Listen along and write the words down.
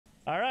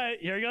All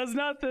right, here goes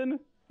nothing.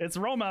 It's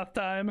rommath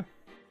time.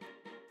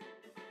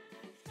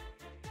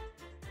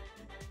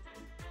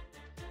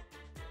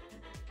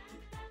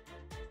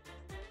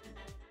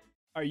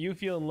 Are you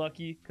feeling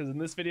lucky? Because in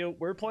this video,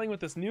 we're playing with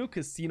this new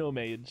casino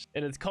mage.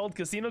 And it's called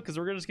casino because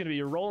we're just going to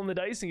be rolling the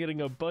dice and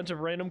getting a bunch of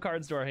random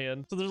cards to our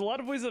hand. So there's a lot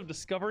of ways of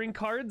discovering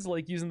cards,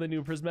 like using the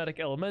new prismatic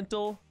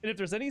elemental. And if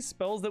there's any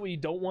spells that we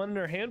don't want in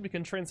our hand, we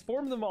can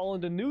transform them all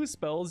into new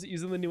spells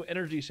using the new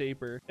energy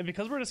shaper. And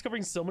because we're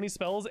discovering so many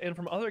spells and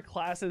from other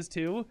classes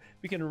too,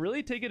 we can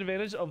really take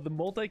advantage of the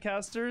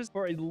multicasters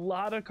for a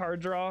lot of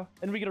card draw.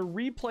 And we get to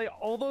replay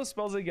all those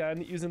spells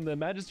again using the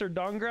Magister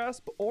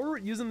Dawngrasp or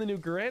using the new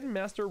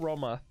Grandmaster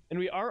rommath. And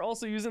we are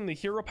also using the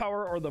hero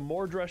power or the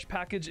Mordresh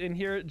package in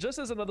here just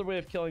as another way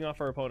of killing off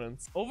our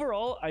opponents.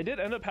 Overall, I did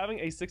end up having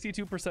a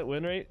 62%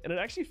 win rate, and it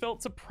actually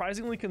felt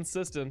surprisingly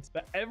consistent,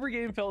 but every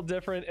game felt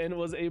different and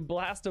was a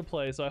blast to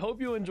play. So I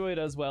hope you enjoyed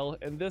as well.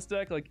 And this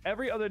deck, like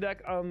every other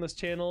deck on this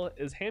channel,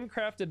 is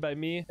handcrafted by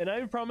me, and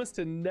I promise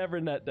to never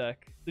net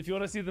deck. If you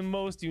want to see the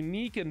most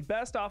unique and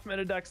best off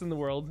meta decks in the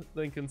world,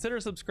 then consider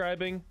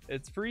subscribing.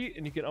 It's free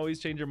and you can always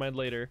change your mind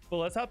later. Well,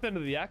 let's hop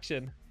into the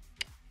action.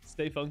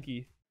 Stay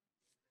funky.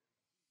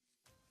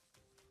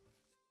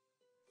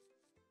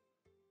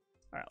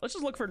 All right, let's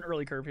just look for an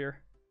early curve here.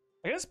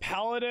 I guess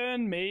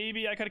Paladin,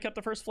 maybe I could have kept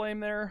the first flame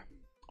there.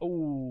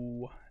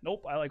 Oh,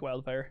 nope, I like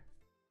Wildfire.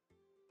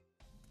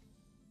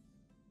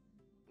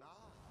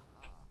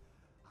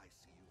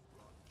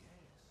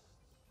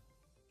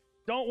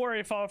 Don't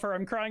worry, Foffer,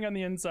 I'm crying on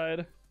the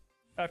inside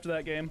after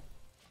that game.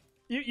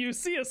 You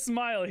see a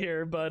smile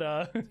here,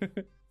 but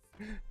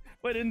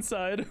but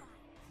inside.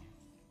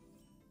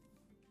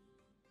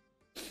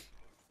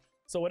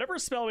 So whatever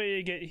spell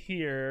we get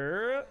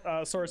here,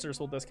 sorcerers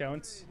will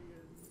discount.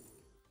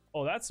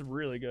 Oh, that's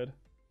really good.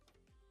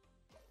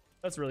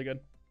 That's really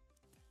good.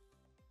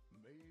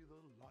 May the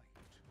light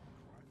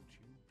grant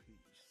you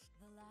peace.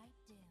 The light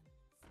dims,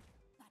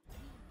 but we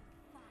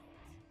fight.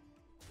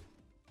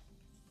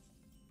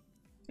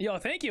 Yo,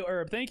 thank you,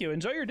 Herb. Thank you.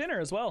 Enjoy your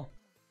dinner as well.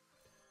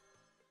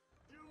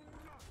 Do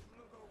not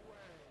look away.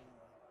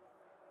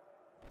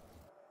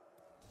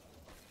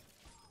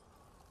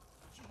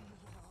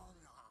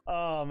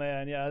 Oh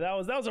man, yeah, that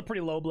was a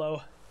pretty low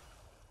blow.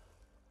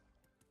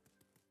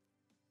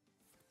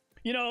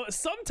 You know,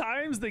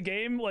 sometimes the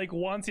game like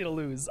wants you to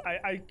lose.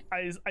 I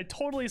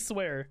totally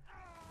swear.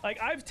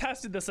 Like I've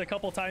tested this a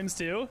couple times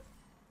too.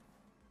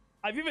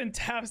 I've even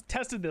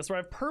tested this where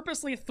I've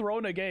purposely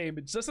thrown a game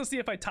just to see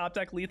if I top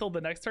deck lethal the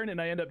next turn,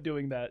 and I end up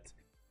doing that.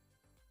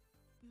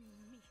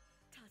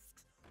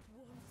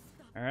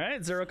 All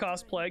right, 0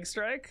 cost Plague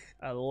Strike.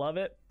 I love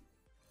it.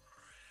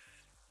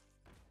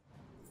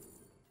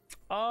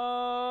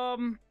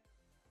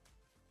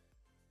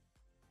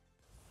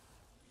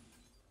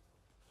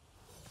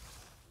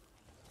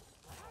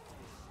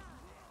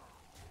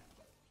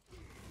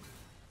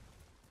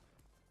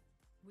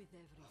 With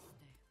every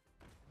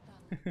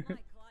step. My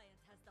client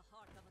has the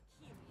heart of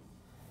Achilles.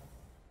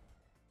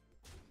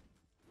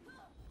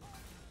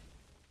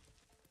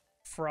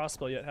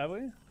 Frostspell yet, have we?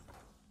 A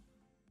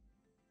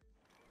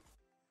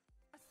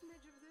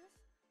smidge of this,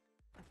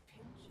 a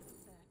pinch of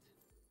that.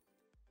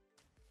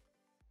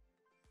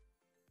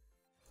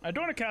 I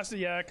don't want to cast it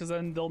yet because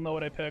then they'll know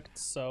what I picked,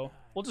 so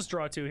we'll just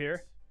draw 2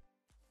 here.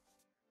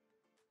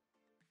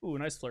 Ooh,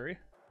 nice flurry.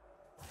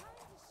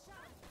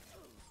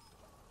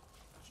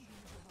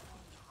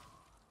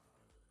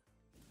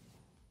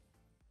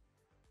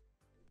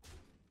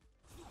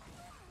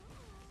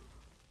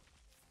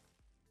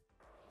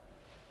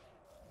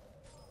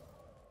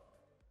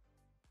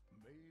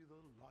 May the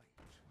light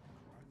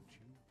grant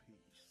you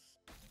peace.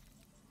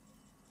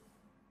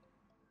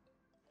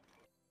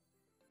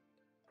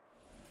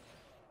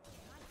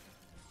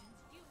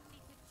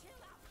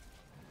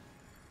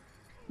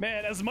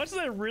 Man, as much as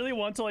I really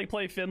want to like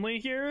play Finley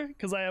here,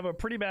 because I have a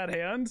pretty bad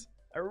hand,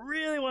 I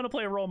really want to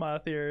play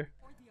rommath here.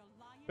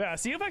 Yeah,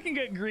 see if I can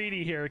get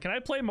greedy here. Can I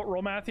play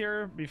rommath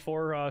here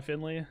before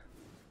Finley?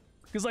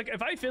 Because like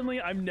if I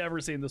Finley, I'm never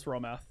seeing this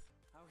rommath.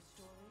 Our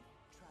story,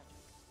 tragic.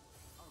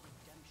 Our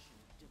redemption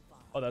divine.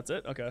 Oh, that's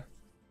it? Okay.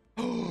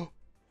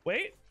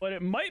 Wait, but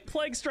it might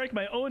Plague Strike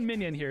my own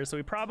minion here, so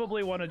we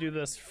probably want to do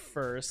this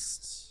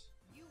first.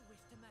 You wish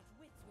to match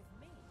wits with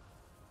me.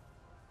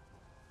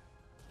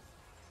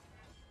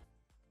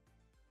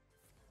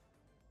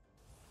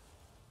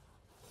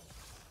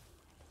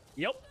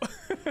 Yep.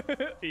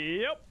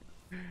 Yep.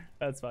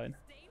 That's fine.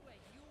 Stay where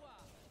you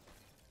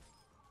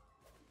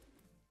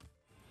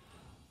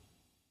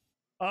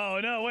are. Oh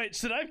no, wait,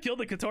 should I have killed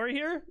the Katori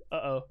here?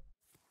 Uh-oh.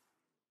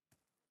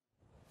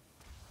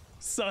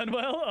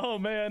 Sunwell? Oh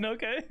man,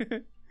 okay.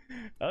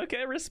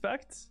 Okay,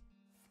 respect.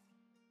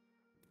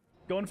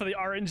 Going for the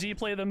RNG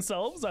play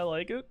themselves, I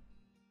like it.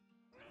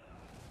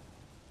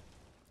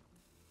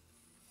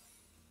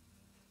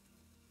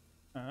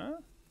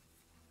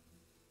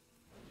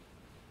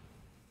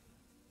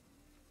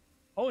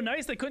 Oh,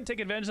 nice, they couldn't take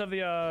advantage of the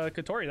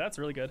Katori, that's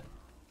really good.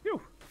 Phew.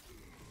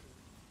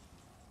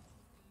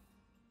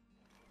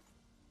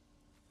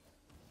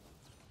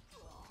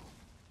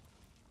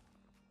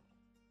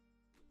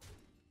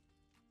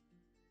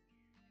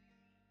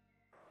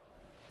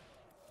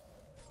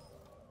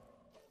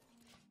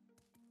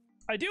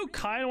 I do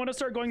kind of want to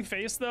start going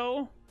face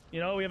though. You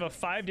know, we have a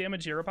 5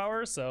 damage hero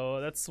power,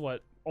 so that's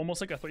what,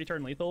 almost like a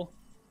 3-turn lethal.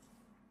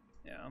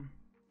 Yeah.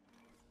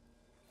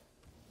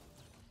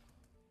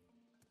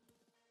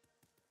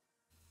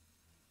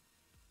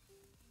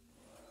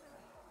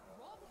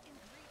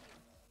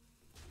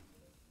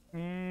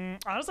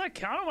 Honestly, I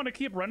kind of want to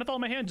keep Renethal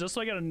in my hand just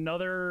so I get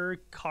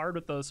another card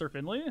with the Sir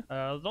Finley.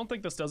 I don't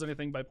think this does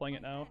anything by playing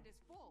it now.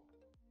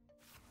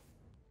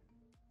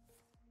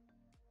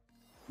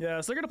 Yeah,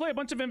 so they're gonna play a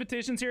bunch of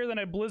invitations here, then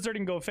I Blizzard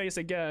and go face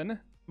again.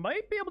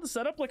 Might be able to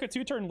set up like a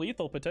 2-turn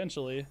lethal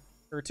potentially,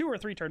 or 2 or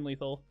 3-turn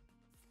lethal.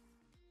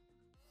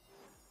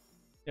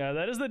 Yeah,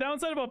 that is the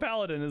downside about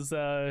Paladin, is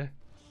pretty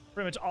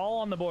much all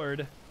on the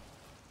board.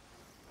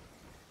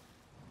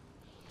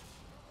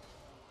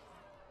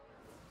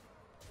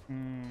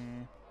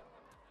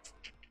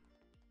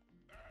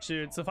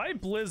 Shoot, so if I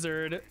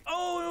Blizzard,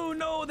 oh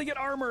no, they get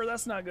armor.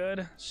 That's not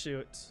good.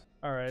 Shoot.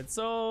 All right,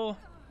 so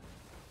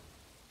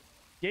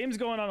game's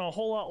going on a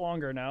whole lot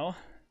longer now.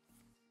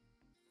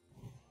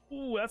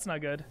 Ooh, that's not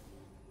good.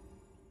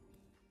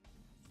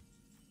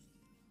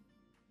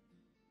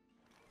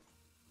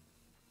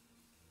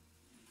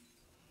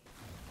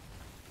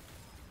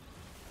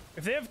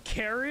 If they have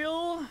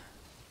Cariel,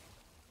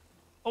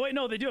 oh wait,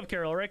 no, they do have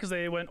Cariel, right? Because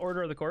they went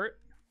Order of the Court.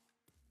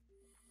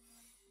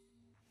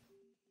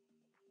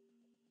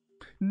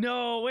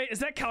 No, wait, is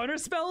that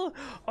counterspell?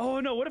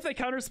 Oh no, what if they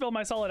counterspell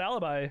my Solid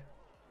Alibi?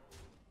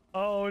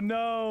 Oh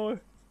no.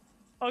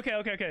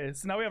 Okay.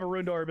 So now we have a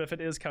Ruined Orb if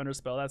it is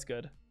counterspell. That's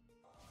good.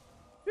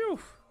 Phew.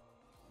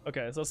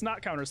 Okay, so it's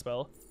not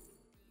counterspell.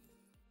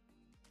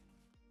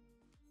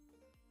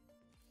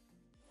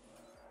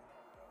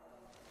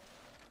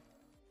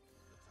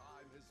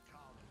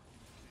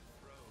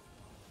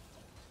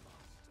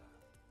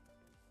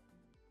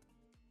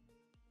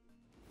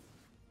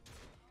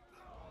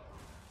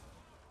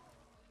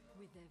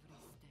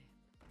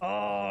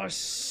 Oh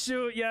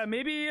shoot, yeah,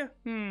 maybe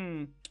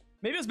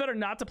it's better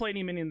not to play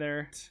any minion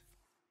there.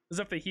 Does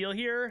it have to heal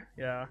here?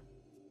 Yeah.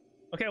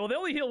 Okay, well they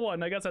only heal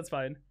 1, I guess that's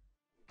fine.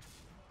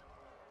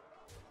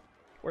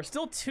 We're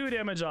still 2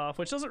 damage off,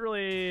 which doesn't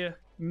really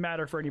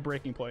matter for any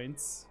breaking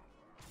points.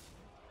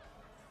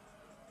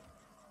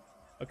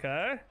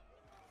 Okay.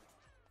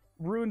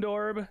 Ruined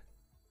Orb.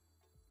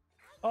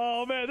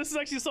 Oh man, this is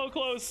actually so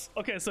close.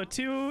 Okay, so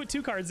two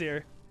cards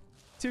here.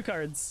 2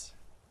 cards.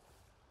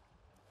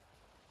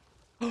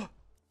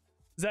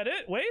 Is that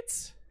it?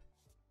 Wait.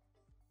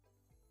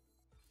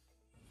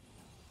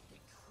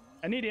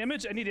 Any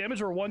damage? Any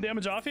damage? We're 1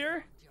 damage off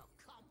here.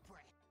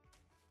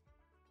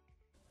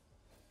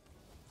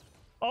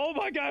 Oh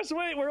my gosh,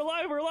 wait, we're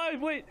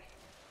alive, wait.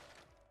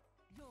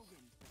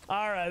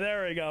 All right,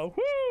 there we go.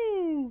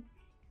 Woo!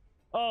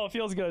 Oh,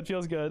 feels good, That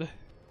spell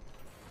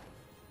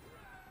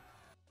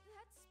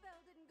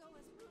didn't go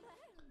as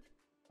planned.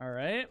 All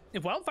right.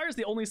 If Wildfire's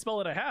the only spell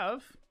that I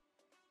have.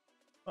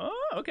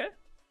 Oh, okay.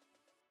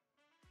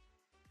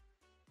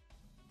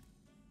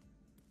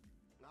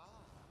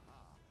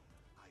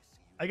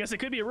 I guess it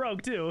could be a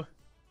rogue too.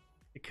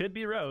 It could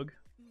be rogue.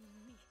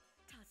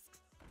 Tusks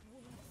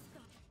won't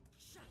stop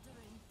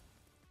shattering.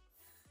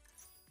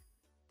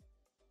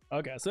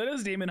 Okay, so it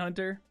is Demon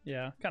Hunter.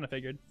 Yeah, kind of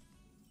figured.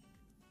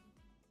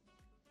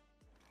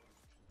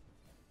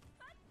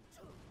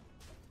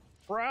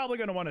 Probably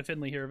gonna want a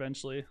Finley here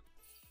eventually.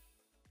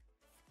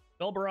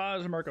 Bell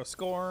Barrage, Marco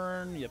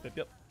Scorn.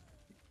 Yep.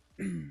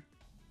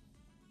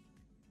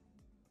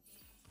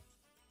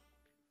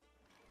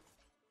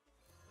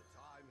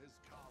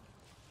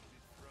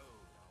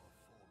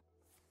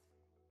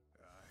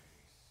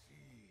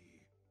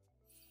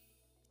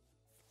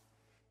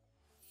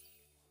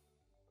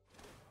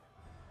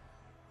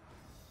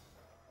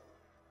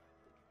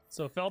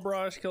 So Fell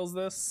Barrage kills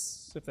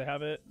this if they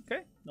have it.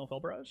 Okay, no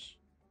Fell Barrage.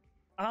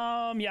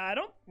 Yeah, I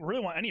don't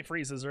really want any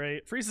freezes,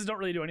 right? Freezes don't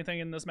really do anything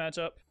in this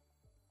matchup.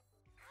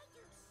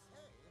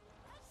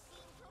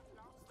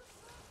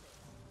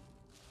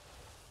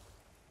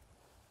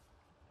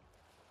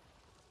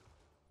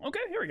 Okay,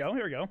 here we go.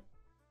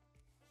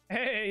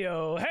 Hey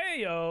yo.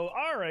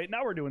 All right,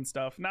 now we're doing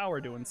stuff.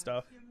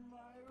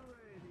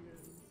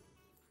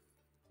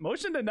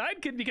 Motion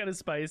denied could be kind of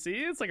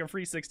spicy. It's like a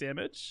free 6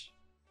 damage.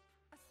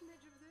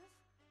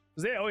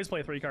 They always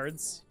play 3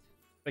 cards.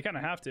 They kind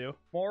of have to.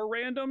 More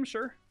random,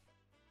 sure.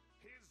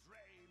 His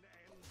reign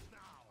ends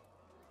now.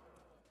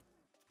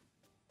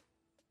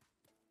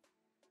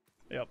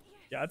 Yep.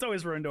 Yeah, it's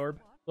always Ruined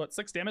Orb. What,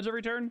 6 damage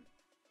every turn?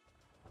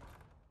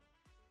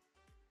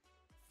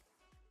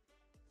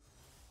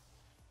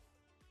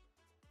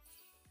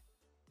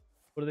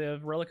 What do they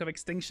have? Relic of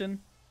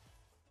Extinction?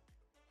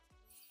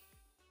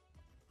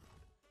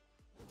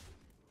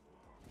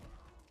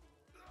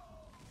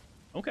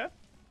 Okay.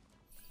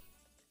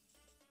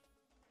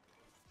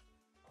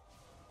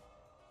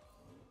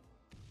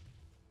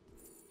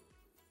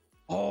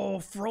 Oh,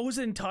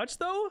 Frozen Touch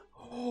though?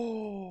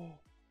 Oh,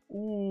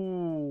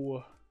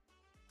 ooh.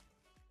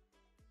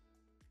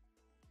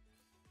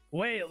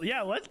 Wait,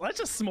 yeah, let's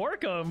just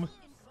smork him.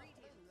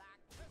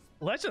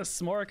 Let's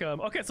just smork them.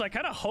 Okay, so I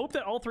kind of hope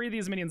that all 3 of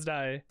these minions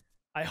die.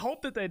 I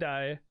hope that they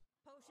die.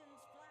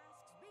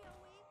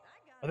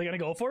 Are they gonna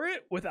go for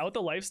it without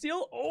the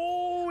lifesteal?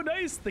 Oh,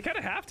 nice. They kind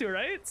of have to,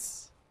 right?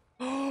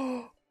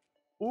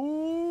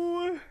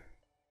 Ooh.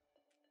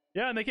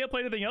 Yeah, and they can't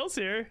play anything else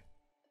here.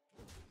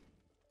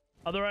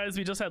 Otherwise,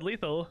 we just had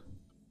lethal.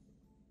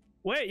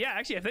 Wait, yeah,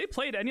 actually, if they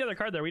played any other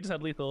card there, we just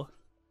had lethal.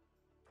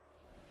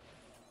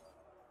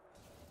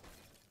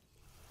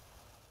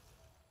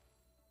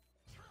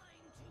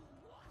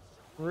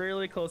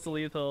 Really close to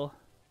lethal.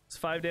 It's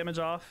 5 damage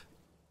off.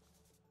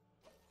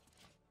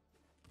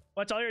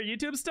 Watch all your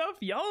YouTube stuff?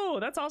 Yo,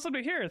 that's awesome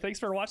to hear. Thanks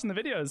for watching the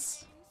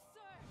videos.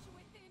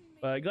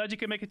 Glad you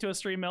could make it to a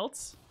stream,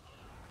 Melts.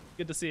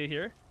 Good to see you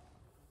here.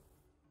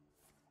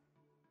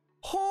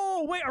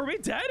 Oh, wait, are we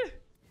dead?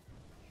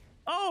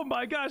 Oh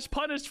my gosh,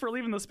 punished for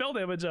leaving the spell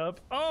damage up.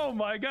 Oh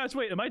my gosh,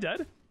 wait, am I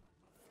dead?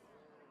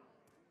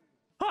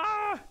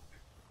 Ah!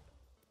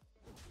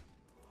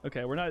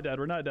 Okay, we're not dead,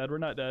 we're not dead, we're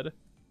not dead.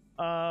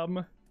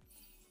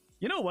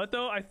 You know what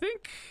though? I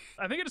think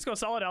I just go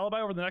solid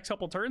alibi over the next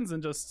couple turns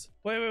and just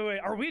wait.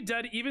 Are we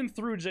dead even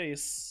through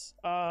Jace?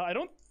 I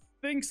don't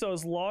think so,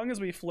 as long as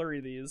we flurry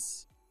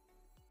these.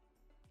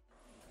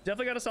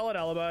 Definitely got a solid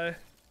alibi.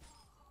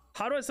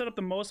 How do I set up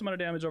the most amount of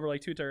damage over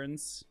like 2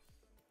 turns?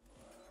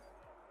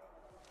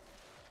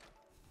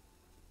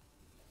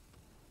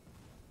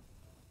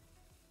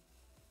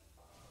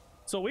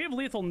 So we have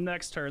lethal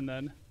next turn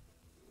then.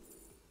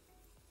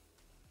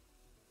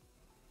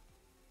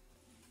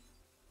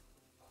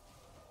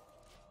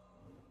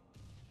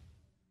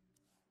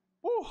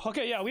 Ooh,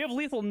 okay, yeah, we have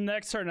lethal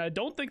next turn. I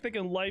don't think they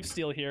can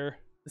lifesteal here.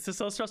 This is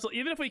so stressful.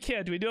 Even if we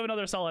can't, we do have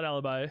another solid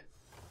alibi.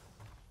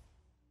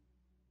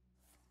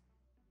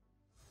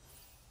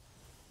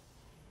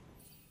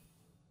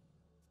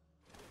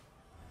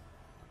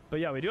 But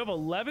yeah, we do have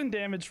 11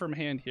 damage from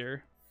hand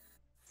here.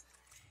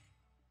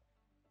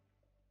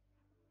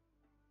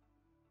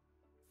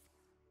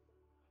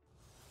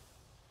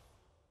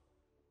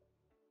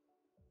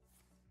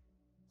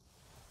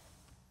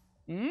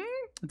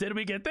 Did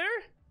we get there?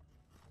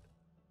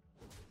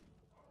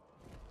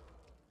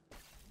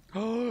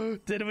 Oh,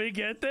 did we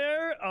get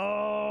there?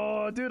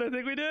 Oh, dude, I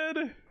think we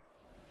did.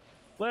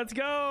 Let's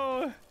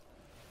go.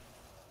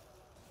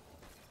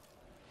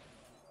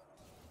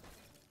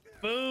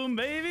 Boom,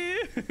 baby.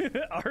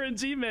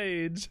 RNG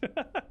mage.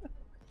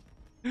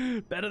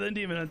 Better than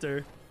Demon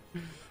Hunter.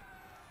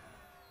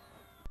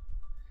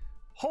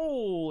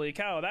 Holy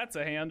cow, that's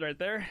a hand right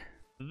there.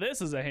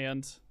 This is a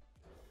hand.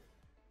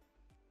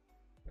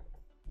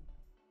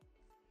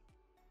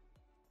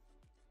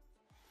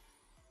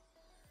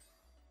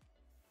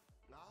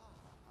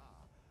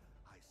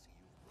 I see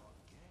you've brought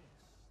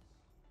guests.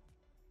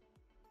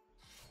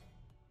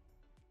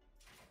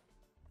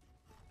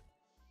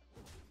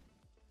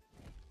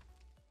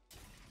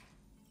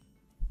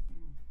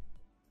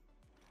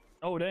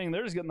 Oh, dang,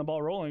 they're just getting the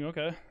ball rolling.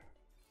 Okay.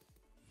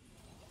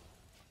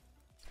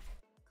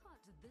 Caught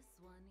this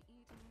one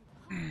eating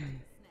party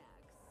snacks.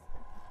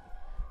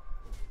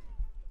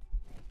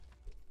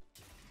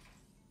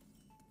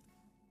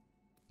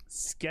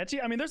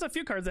 Sketchy? I mean, there's a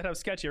few cards that have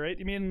sketchy, right?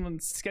 You mean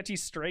Sketchy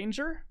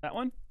Stranger? That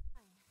one?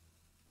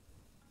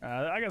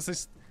 I guess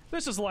this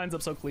just lines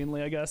up so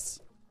cleanly, I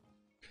guess.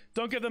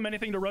 Don't give them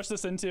anything to rush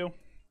this into.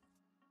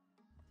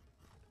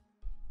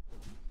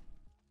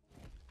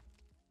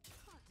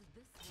 Caught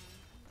this one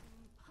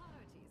eating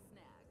party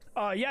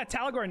snacks. Yeah,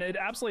 Talgorn, it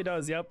absolutely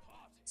does, yep.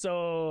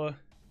 So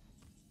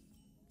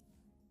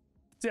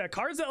yeah,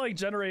 cards that like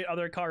generate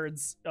other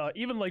cards,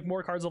 even like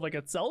more cards of like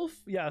itself,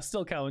 yeah,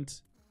 still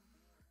count.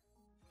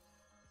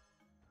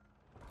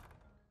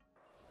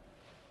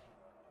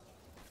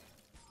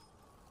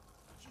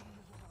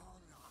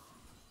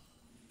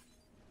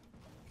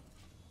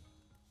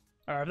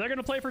 Alright, if they're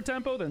gonna play for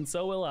tempo, then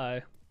so will I.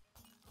 I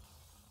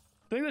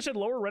think they should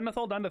lower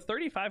Renathal down to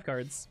 35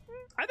 cards.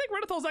 I think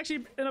Renathal's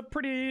actually in a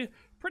pretty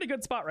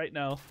good spot right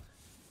now.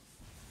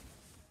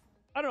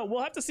 I don't know,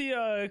 we'll have to see,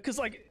 because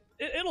like,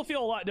 it'll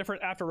feel a lot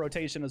different after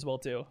rotation as well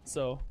too.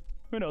 So,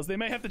 who knows, they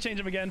may have to change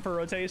him again for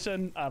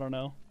rotation, I don't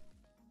know.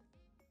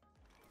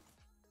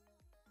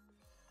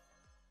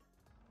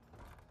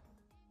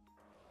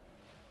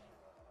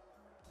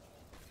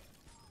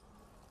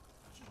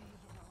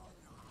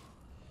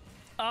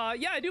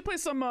 Yeah, I do play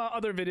some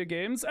other video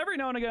games. Every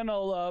now and again,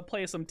 I'll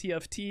play some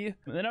TFT.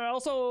 And then I'm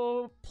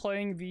also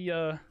playing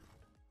the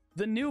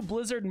new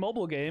Blizzard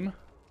mobile game,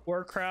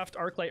 Warcraft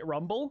Arclight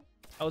Rumble.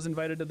 I was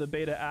invited to the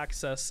beta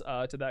access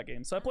to that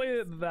game, so I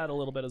play that a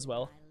little bit as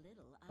well.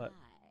 But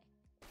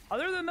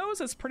other than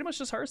those, it's pretty much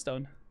just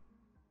Hearthstone.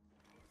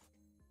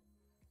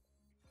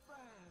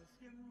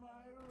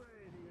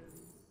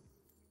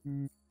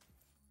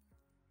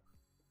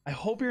 I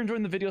hope you're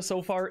enjoying the video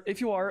so far. If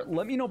you are,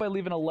 let me know by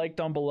leaving a like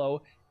down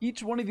below.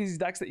 Each one of these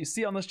decks that you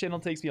see on this channel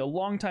takes me a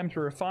long time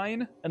to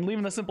refine, and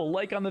leaving a simple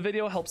like on the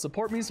video helps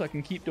support me so I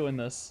can keep doing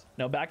this.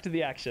 Now back to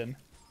the action.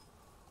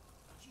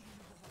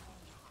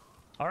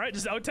 All right,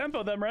 just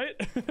out-tempo them, right?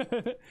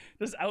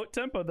 Just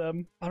out-tempo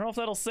them. I don't know if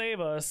that'll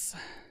save us.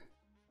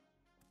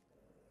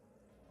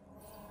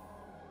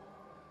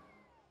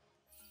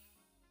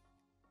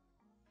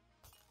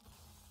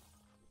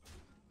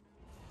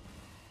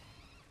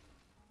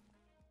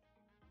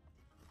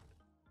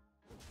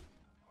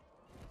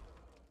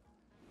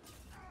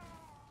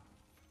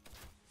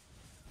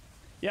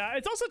 Yeah,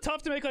 it's also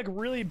tough to make like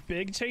really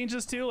big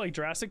changes too, like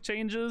drastic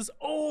changes.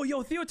 Oh,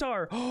 yo,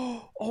 Theotar.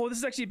 Oh, this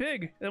is actually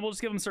big. And we'll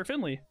just give him Sir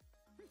Finley.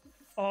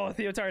 Oh,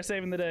 Theotar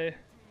saving the day.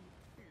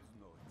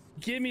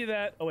 Give me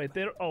that. Oh, wait.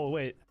 Oh,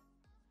 wait.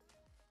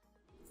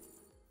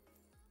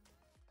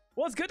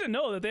 Well, it's good to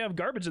know that they have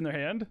garbage in their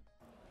hand.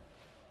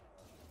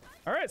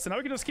 All right, so now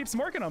we can just keep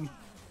smorking them.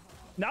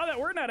 Now that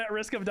we're not at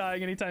risk of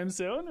dying anytime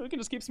soon, we can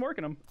just keep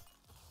smorking them.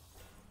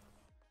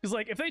 Because,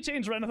 like, if they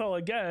change Renathal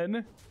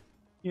again,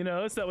 you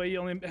know, it's that way you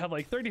only have,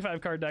 like, 35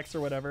 card decks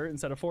or whatever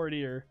instead of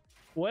 40 or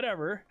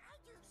whatever.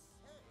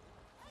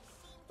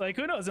 Like,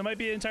 who knows? It might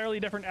be entirely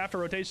different after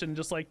rotation,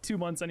 just, like, 2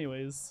 months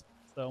anyways.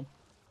 So...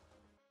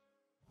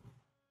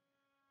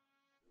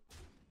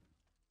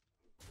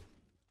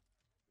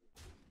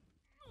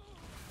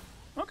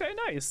 okay,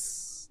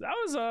 nice. That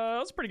was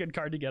a pretty good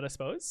card to get, I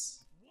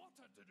suppose.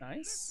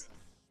 Nice.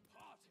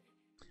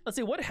 Let's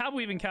see, what have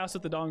we even cast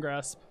with the Dawn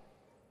Grasp?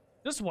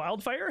 Just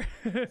Wildfire?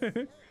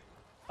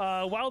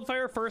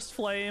 Wildfire, First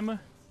Flame.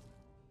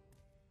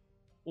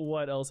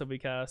 What else have we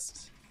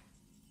cast?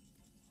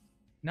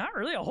 Not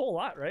really a whole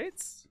lot, right?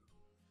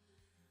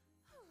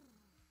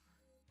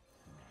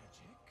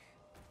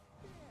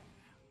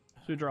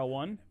 Should we draw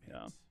one?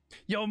 Yeah.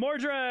 Yo,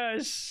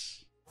 Mordresh!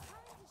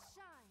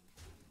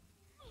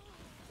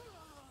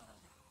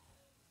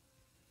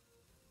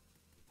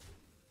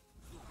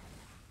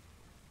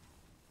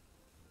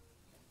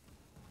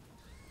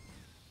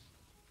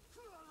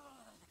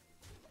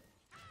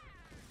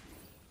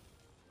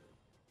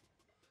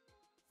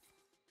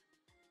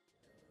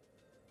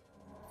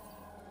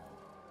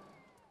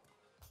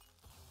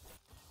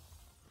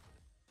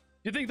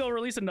 Do you think they'll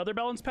release another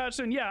balance patch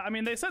soon? Yeah, I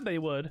mean, they said they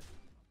would.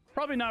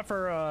 Probably not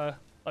for a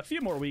few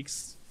more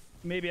weeks.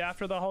 Maybe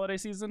after the holiday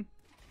season.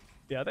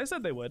 Yeah, they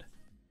said they would.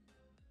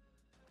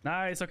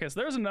 Nice. Okay, so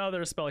there's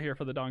another spell here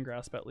for the Dawn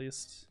Grasp at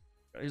least.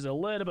 There's a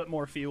little bit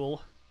more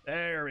fuel.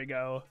 There we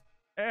go.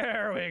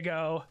 There we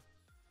go.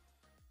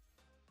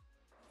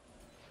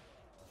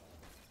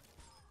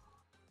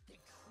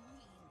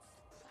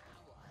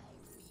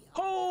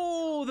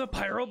 Oh, the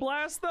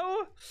Pyroblast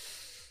though?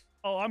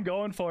 Oh, I'm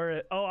going for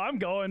it. Oh, I'm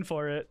going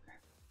for it.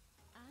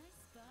 I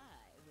spy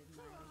with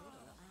my little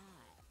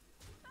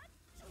eye.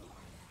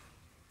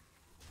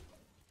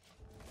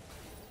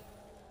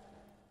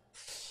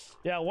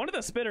 Yeah, one of the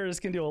spitters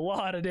can do a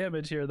lot of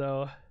damage here,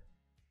 though.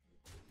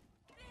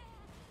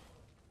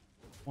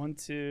 1,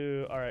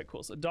 2. All right,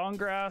 cool. So Dawn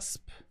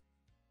Grasp.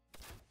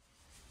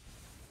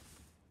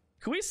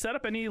 Can we set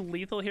up any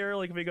lethal here?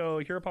 Like if we go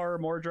Hero Power,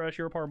 Mordresh,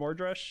 Hero Power,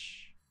 Mordresh?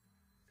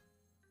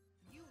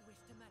 You wish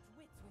to match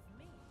wits with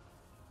me.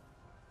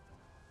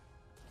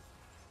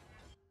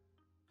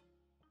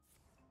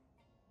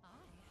 I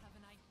have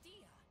an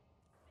idea.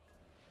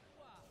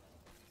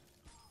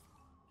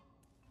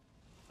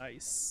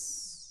 Nice.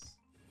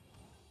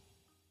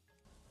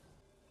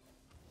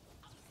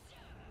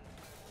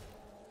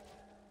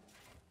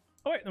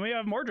 Oh wait, then we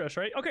have Mordresh,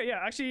 right? Okay, yeah,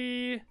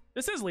 actually,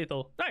 this is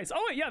lethal. Nice.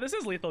 Oh wait, yeah, this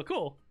is lethal.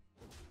 Cool.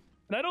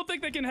 And I don't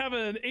think they can have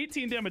an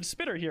 18 damage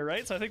spitter here,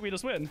 right? So I think we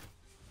just win.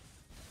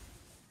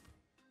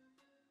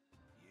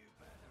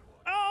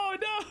 Oh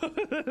no!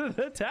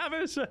 The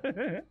Tavish!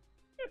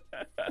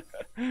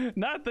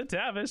 Not the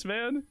Tavish,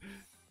 man.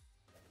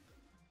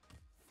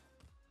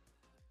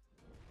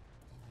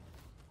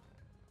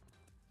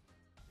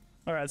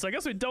 All right, so I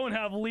guess we don't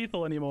have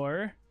lethal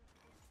anymore.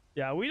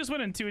 Yeah, we just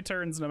win in 2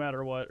 turns no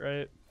matter what,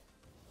 right?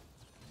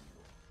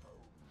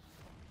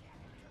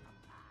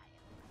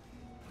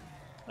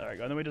 There we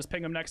go. And then we just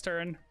ping him next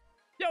turn.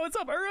 Yo, what's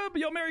up, Urub?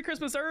 Yo, Merry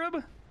Christmas,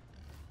 Urub.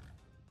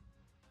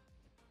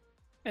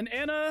 And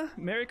Anna,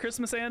 Merry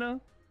Christmas, Anna.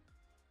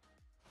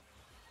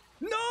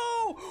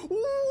 No!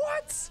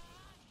 What?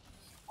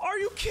 Are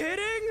you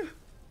kidding?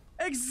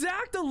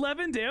 Exact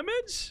 11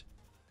 damage?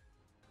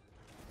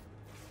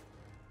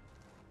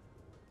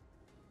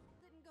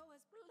 Didn't go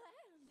as planned.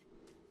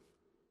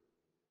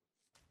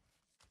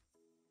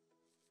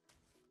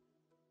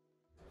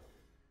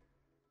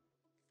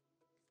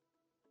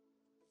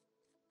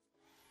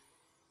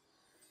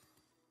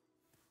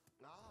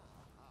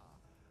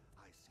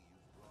 I see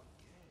you've brought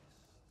guests.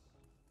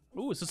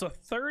 Ooh, so it's a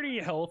 30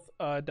 health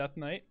Death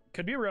Knight.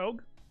 Could be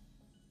Rogue.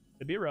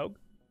 Could be Rogue.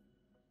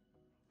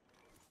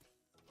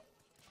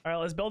 All right,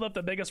 let's build up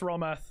the biggest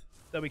rommath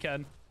that we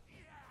can.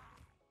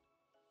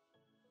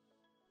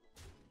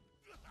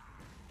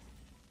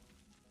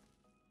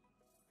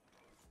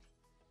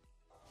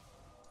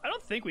 I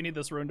don't think we need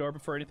this Rune Door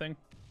for anything.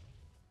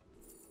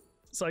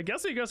 So I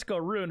guess we just go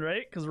Rune,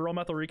 right? Because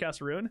rommath will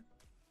recast Rune.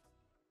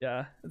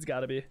 Yeah, it's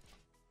gotta be.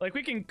 Like,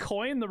 we can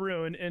coin the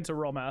Rune into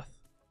rommath.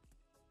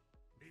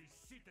 The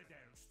citadel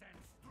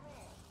stands strong.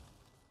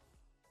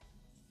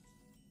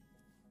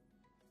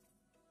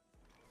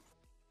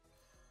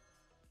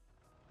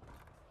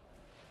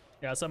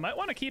 Yeah, so I might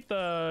want to keep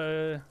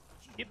the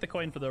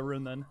coin for the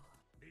Rune then.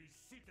 The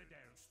citadel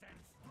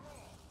stands strong.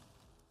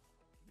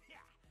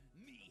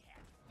 Me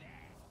have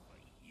that for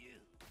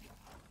you.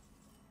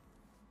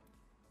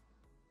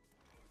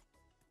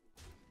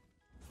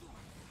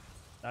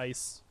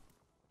 Nice.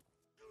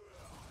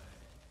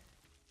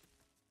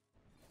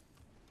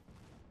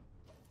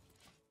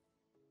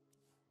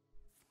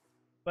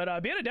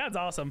 But being a dad's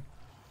awesome.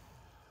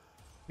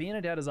 Being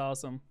a dad is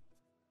awesome.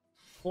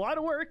 A lot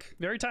of work,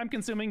 very time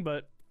consuming,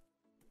 but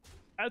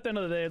at the end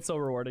of the day, it's so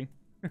rewarding.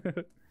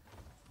 I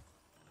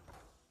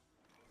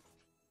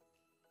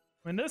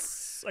mean,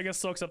 this, I guess,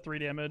 soaks up 3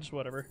 damage,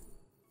 whatever.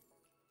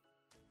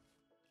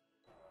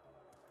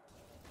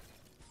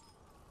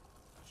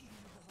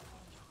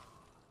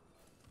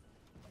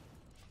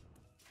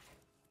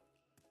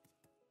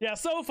 Yeah,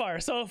 so far,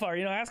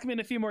 you know, ask me in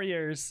a few more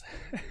years.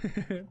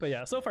 But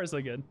yeah, so far so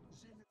good.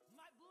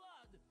 My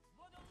blood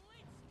for the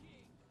Lich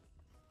King.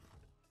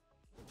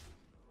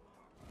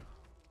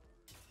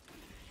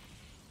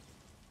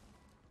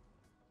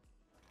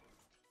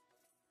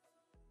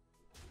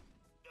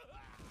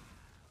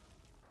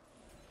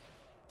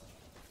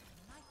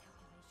 My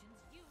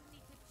calculations, you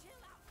need to chill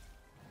out.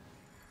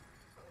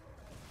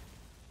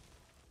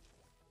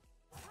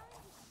 Time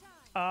to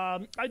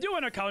shine. I do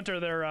want to counter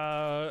their,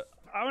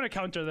 I want to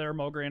counter their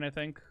Mograine, I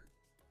think.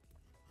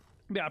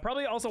 Yeah, I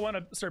probably also want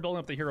to start building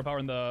up the hero power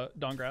in the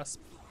Dawn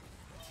Grasp.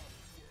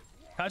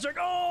 Patrick,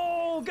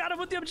 oh, got him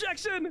with the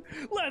objection.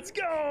 Let's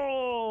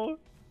go.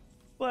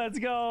 Let's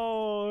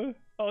go.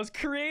 Oh, it's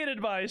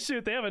created by,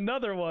 shoot, they have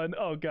another one.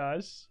 Oh,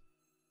 gosh.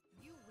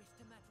 You wish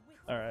to match with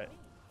All right.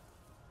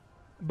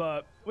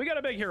 But we got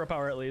a big hero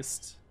power at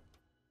least.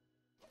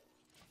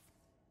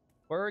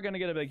 We're going to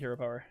get a big hero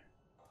power.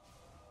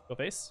 Go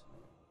face.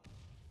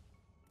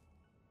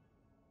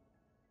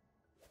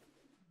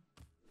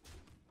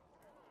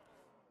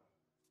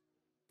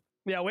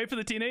 Yeah, wait for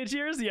the teenage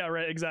years? Yeah,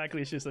 right,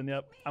 exactly, Shusen.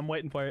 Yep, I'm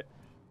waiting for it.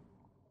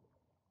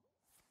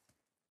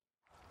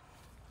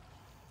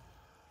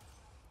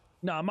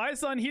 Nah, my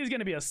son, he's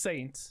gonna be a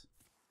saint.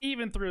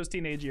 Even through his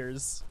teenage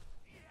years.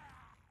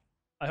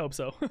 I hope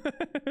so.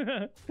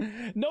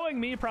 Knowing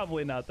me,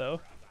 probably not, though.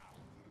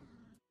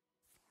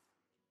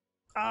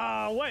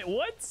 Wait,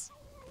 what?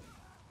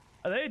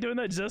 Are they doing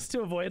that just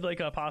to avoid,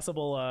 like, a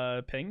possible,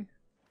 ping?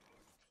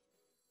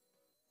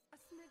 A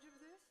smidge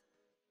of this,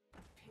 a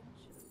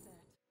pinch of that.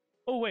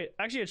 Oh wait,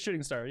 actually it's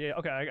Shooting Star. Yeah,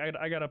 okay,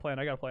 I got a plan.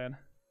 I got a plan.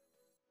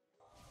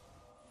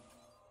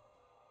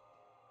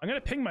 I'm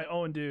gonna ping my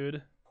own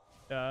dude.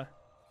 Yeah.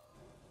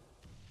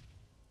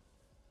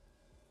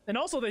 And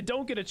also they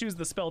don't get to choose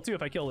the spell too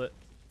if I kill it.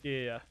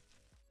 Yeah.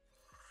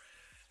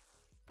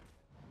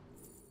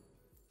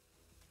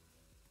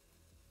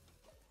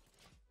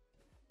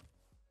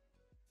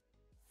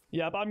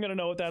 Yep, I'm gonna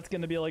know what that's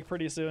gonna be like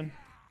pretty soon.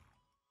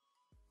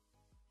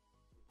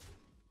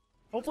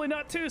 Hopefully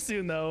not too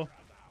soon though.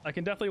 I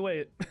can definitely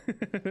wait.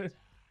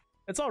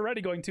 It's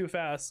already going too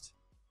fast.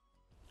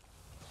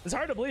 It's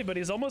hard to believe, but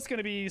he's almost going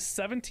to be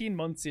 17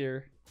 months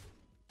here.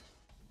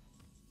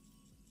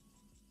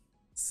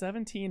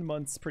 17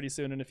 months pretty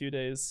soon in a few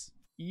days.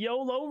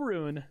 YOLO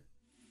Rune.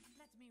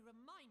 Let me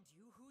remind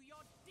you who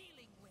you're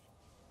dealing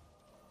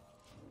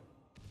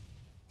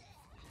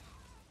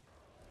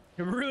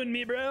with. Ruin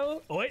me,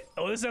 bro. Oh, wait.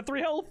 Oh, this is at 3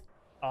 health.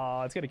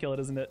 Aw, it's going to kill it,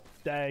 isn't it?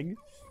 Dang.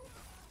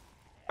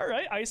 All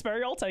right, Ice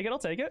Barrier. I'll take it. I'll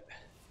take it.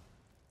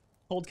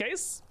 Cold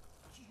case.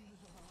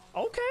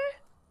 Okay.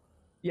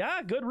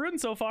 Yeah, good rune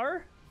so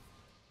far.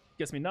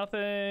 Gets me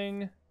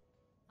nothing.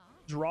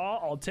 Draw.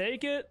 I'll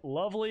take it.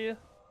 Lovely.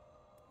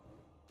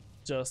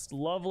 Just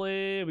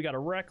lovely. We got a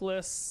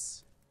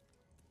Reckless.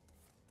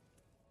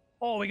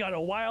 Oh, we got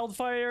a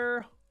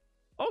Wildfire.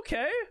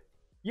 Okay.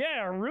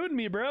 Yeah, ruin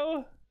me,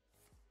 bro.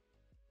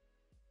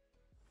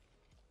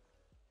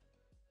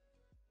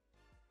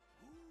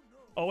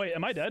 Oh, wait.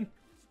 Am I dead?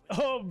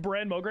 Oh,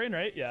 Brand Mograine,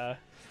 right? Yeah.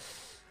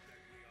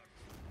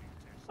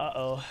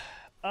 Uh-oh.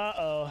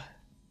 Uh-oh.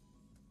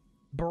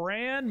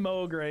 Bran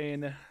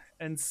Mograine.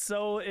 And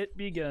so it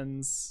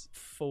begins.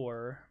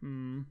 4. I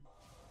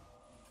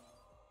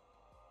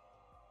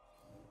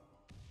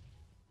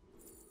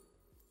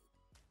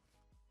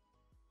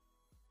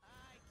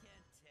can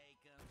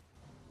take them.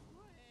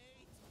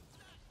 Wait,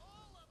 not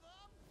all of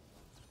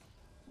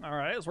them. All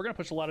right, so we're going to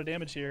push a lot of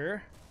damage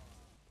here.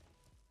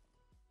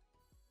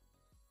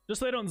 Just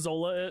so they don't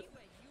Zola it.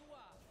 Where you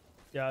are.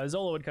 Yeah,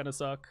 Zola would kind of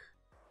suck.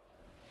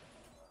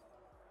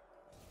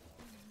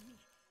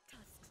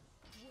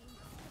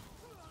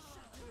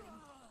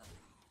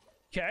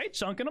 Okay,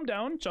 chunking them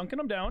down, chunking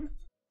them down.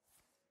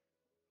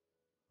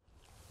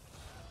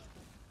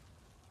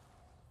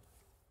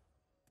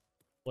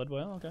 Blood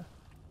Boil, okay.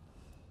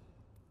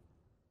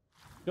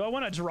 Do I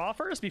want to draw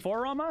first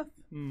before rommath?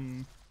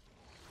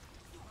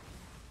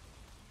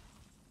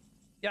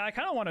 Yeah, I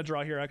kind of want to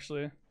draw here,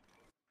 actually. Magic?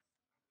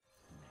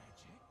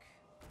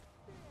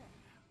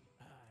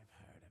 Yeah, I've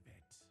heard of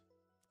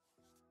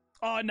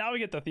it. Oh, now we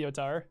get the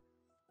Theotar.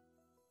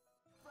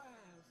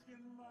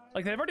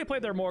 Like, they've already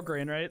played their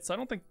Mograine, right? So I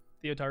don't think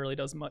Theotar really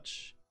does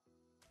much.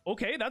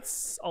 Okay,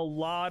 that's a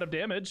lot of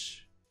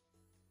damage.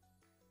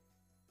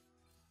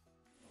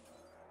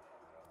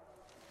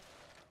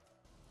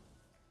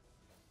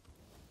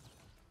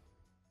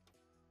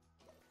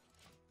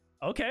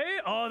 Okay.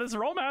 Oh, this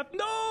rommath.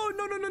 No,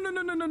 no, no, no, no,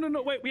 no, no, no, no,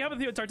 no. Wait, we have a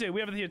Theotar too.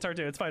 We have a Theotar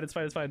too. It's fine. It's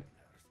fine. It's fine.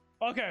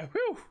 Okay.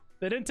 Whew.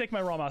 They didn't take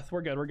my rommath.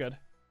 We're good. We're good.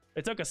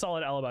 It took a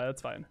solid alibi.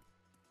 That's fine.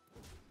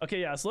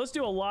 Okay, yeah, so let's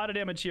do a lot of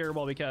damage here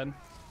while we can.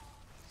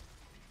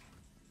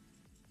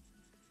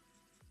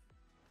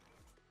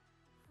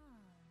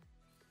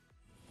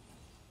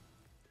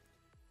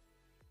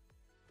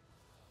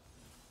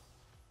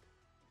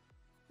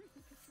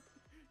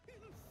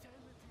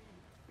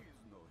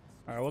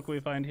 All right, what can we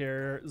find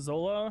here?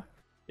 Zola?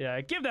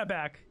 Yeah, give that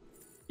back.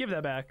 Give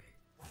that back.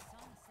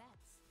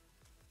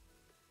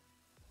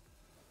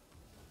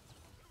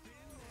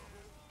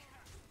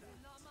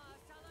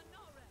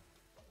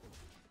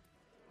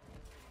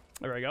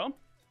 There we go.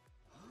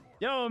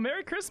 Yo,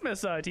 Merry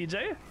Christmas,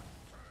 TJ.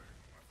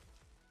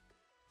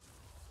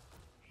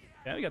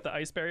 Yeah, we got the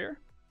ice barrier.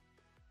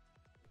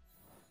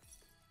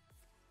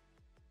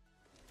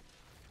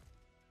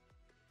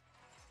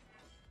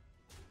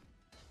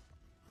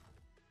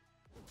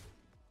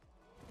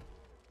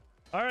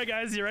 All right,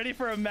 guys, you ready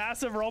for a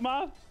massive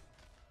rommath?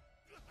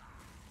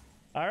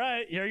 All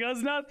right, here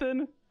goes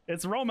nothing.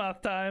 It's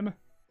rommath time.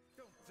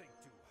 Don't think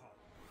too hard.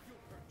 You'll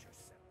hurt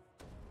yourself.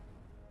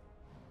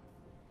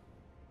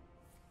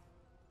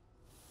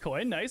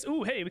 Coin, nice.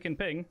 Ooh, hey, we can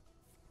ping.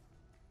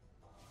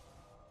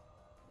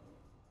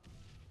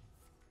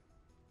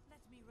 Let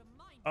me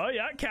remind Oh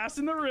yeah,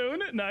 casting the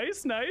rune.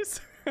 Nice, nice.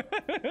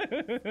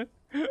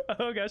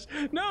 Oh gosh,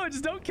 no,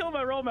 just don't kill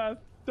my rommath.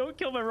 Don't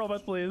kill my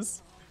rommath,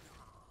 please.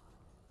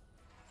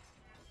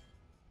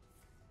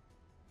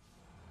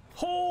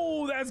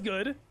 Oh, that's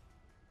good.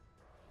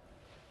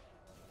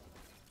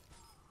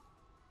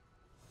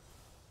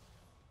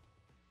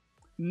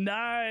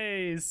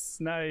 Nice,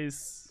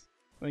 nice.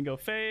 Then go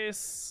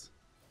face.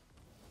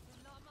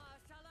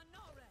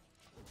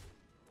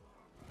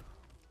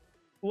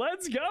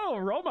 Let's go,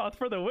 rommath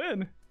for the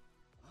win.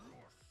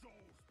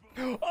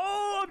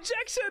 Oh,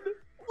 objection!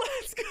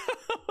 Let's go!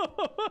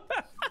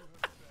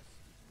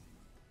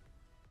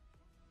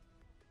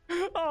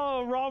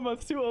 Oh,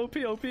 rommath too OP.